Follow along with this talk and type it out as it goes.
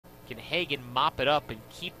Can Hagan mop it up and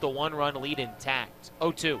keep the one-run lead intact?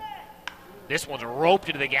 0-2. This one's roped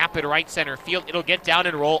into the gap in right center field. It'll get down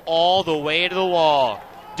and roll all the way to the wall.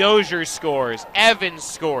 Dozier scores. Evans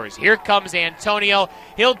scores. Here comes Antonio.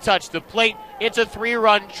 He'll touch the plate. It's a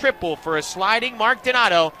 3-run triple for a sliding Mark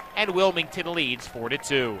Donato, and Wilmington leads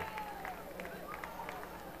 4-2.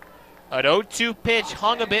 An 0-2 pitch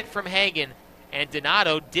hung a bit from Hagan, and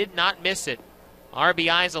Donato did not miss it.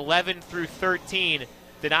 RBIs 11 through 13.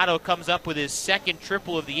 Donato comes up with his second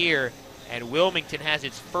triple of the year, and Wilmington has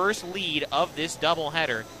its first lead of this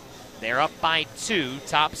doubleheader. They're up by 2,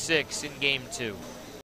 top 6 in Game 2.